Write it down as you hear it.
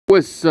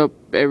What's up,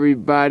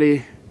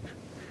 everybody?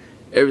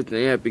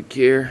 Everything epic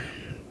here.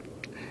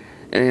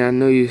 And I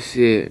know you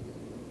see it.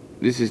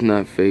 This is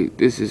not fake.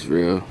 This is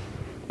real.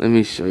 Let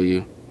me show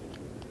you.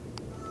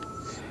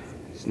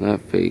 It's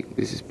not fake.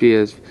 This is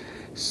PS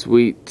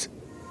Suite.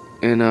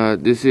 And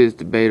this is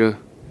the beta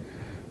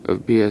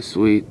of PS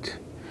Suite.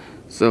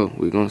 So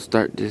we're gonna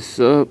start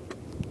this up.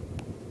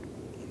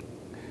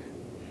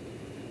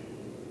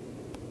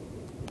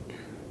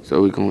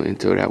 So we're going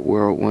into that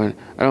world one.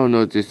 I don't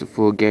know if this is the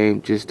full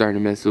game, just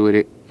starting to mess with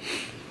it.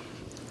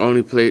 I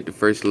only played the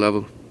first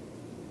level.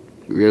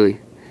 Really.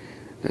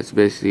 That's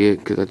basically it,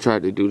 because I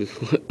tried to do this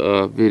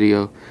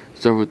video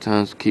several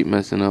times, keep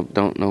messing up,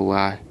 don't know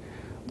why.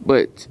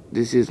 But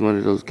this is one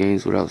of those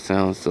games without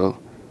sound, so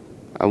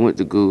I went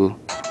to Google.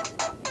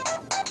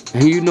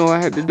 And you know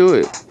I had to do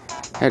it.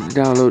 I had to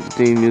download the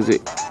theme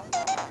music.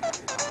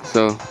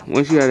 So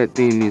once you have that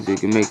theme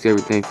music, it makes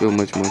everything feel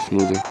much more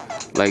smoother.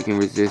 Like in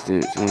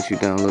Resistance, once you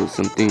download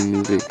some theme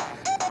music,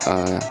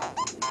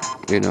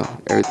 you know,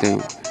 everything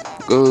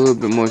go a little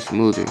bit more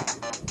smoother.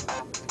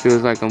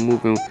 Feels like I'm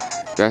moving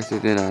faster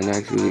than I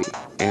actually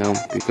am,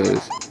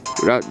 because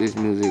without this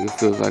music, it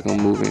feels like I'm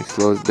moving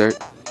slow as dirt.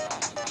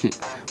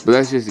 But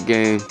that's just a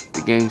game.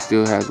 The game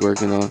still has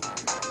working on,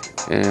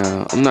 and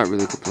I'm not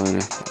really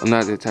complaining. I'm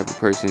not the type of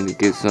person to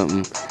get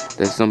something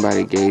that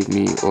somebody gave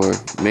me or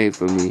made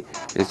for me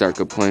and start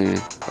complaining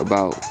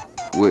about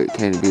what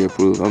can be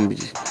improved. I'm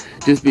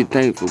just be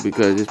thankful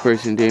because this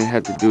person didn't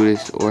have to do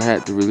this or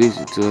had to release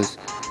it to us.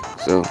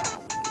 So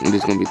I'm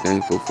just gonna be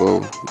thankful for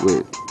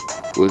what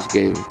was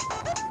given.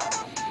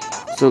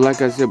 So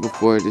like I said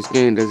before, this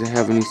game doesn't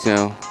have any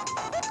sound,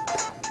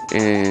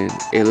 and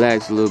it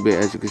lags a little bit,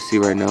 as you can see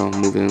right now.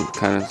 I'm moving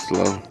kind of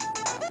slow,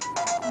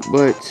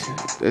 but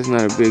that's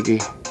not a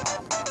biggie.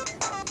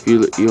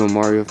 If you're a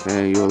Mario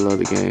fan, you'll love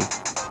the game.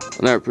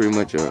 I'm not pretty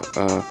much a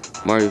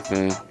Mario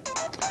fan.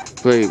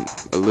 Played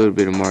a little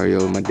bit of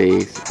Mario in my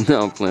days.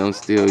 No, I'm playing. I'm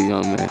still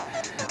young, man.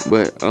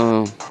 But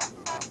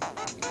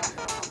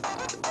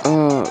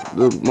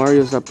the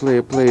Marios I play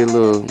a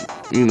little.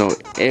 You know,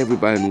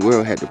 everybody in the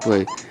world had to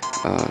play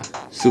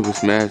Super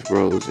Smash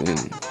Bros. And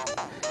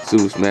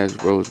Super Smash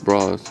Bros.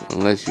 Brawls,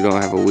 unless you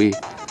don't have a Wii.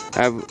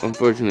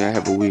 Unfortunately, I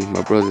have a Wii.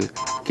 My brother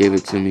gave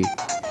it to me,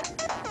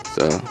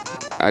 so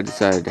I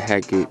decided to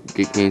hack it,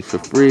 get games for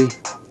free.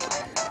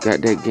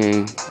 Got that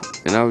game,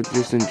 and I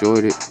just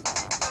enjoyed it.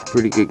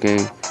 Pretty good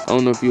game. I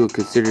don't know if you would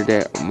consider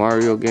that a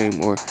Mario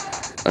game or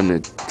a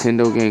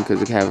Nintendo game,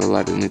 because it have a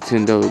lot of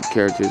Nintendo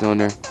characters on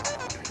there,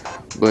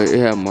 but it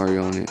had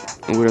Mario on it.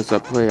 And what else I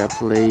played? I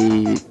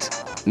played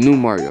New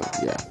Mario.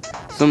 Yeah,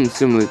 something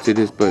similar to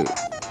this, but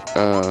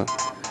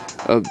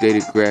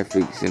updated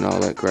graphics and all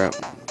that crap.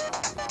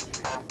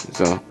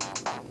 So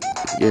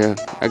yeah,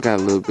 I got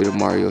a little bit of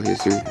Mario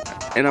history,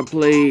 and I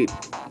played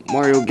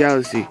Mario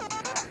Galaxy,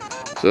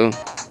 so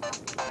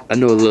I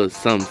know a little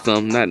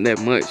something, not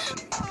that much.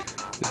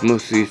 It's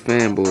mostly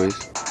fanboys,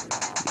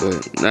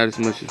 but not as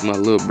much as my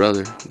little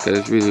brother, because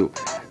it's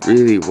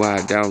really why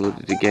I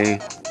downloaded the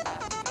game.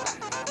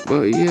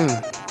 But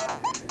yeah,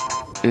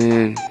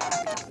 and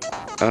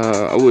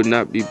I would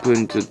not be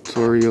putting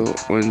tutorial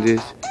on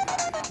this.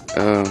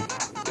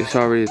 It's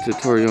already a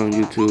tutorial on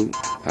YouTube.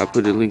 I'll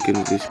put a link in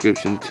the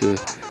description to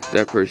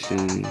that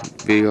person's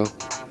video.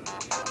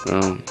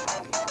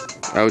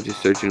 I was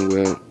just searching the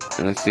web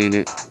and I seen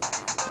it.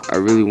 I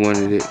really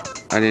wanted it.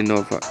 I didn't know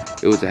if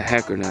it was a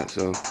hack or not,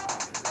 so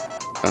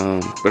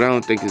but I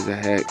don't think it's a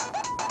hack.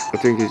 I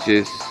think it's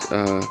just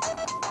an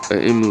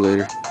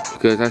emulator,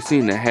 because I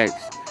seen the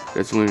hacks.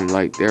 That's when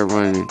like they're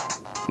running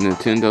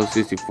Nintendo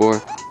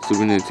 64,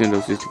 Super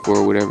Nintendo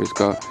 64, whatever it's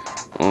called,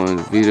 on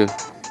the Vita.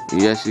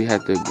 And you actually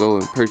have to go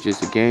and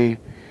purchase a game,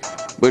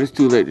 but it's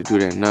too late to do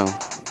that now.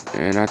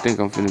 And I think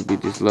I'm finna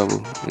beat this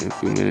level in a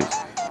few minutes.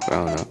 I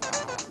don't know,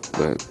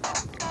 but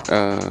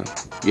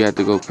you have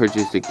to go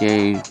purchase the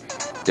game,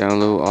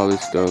 download all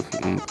this stuff,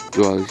 and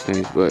do all these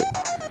things. But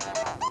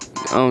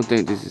I don't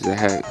think this is a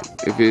hack.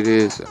 If it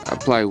is, I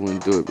probably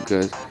wouldn't do it,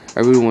 because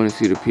I really want to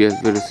see the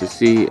PS Vita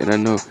succeed. And I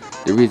know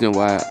the reason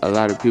why a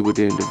lot of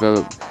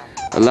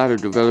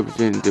developers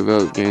didn't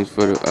develop games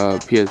for the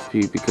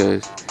PSP,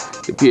 because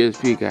the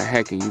PSP got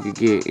hacking. You could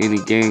get any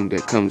game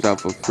that comes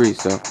out for free,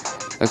 so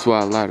that's why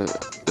a lot of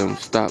them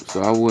stopped.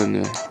 So I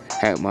wouldn't have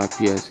hacked my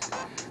PS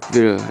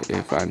Vita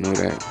if I know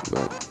that.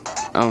 But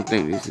I don't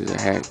think this is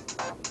a hack.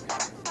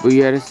 But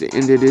yeah, that's the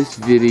end of this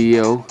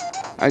video.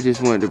 I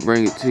just wanted to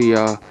bring it to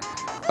y'all.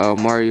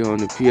 Mario on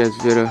the PS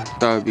Vita.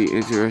 Thought it'd be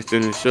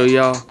interesting to show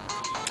y'all.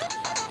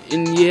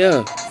 And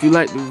yeah, if you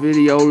like the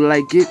video,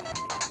 like it.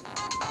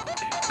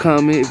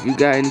 Comment if you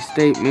got any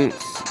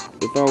statements.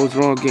 If I was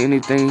wrong, get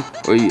anything,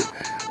 or you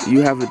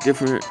have a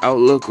different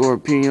outlook or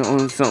opinion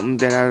on something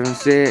that I done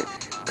said,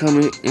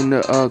 comment in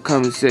the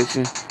comment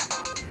section.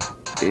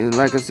 And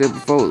like I said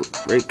before,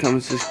 rate,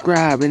 comment,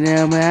 subscribe, and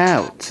I'm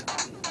out.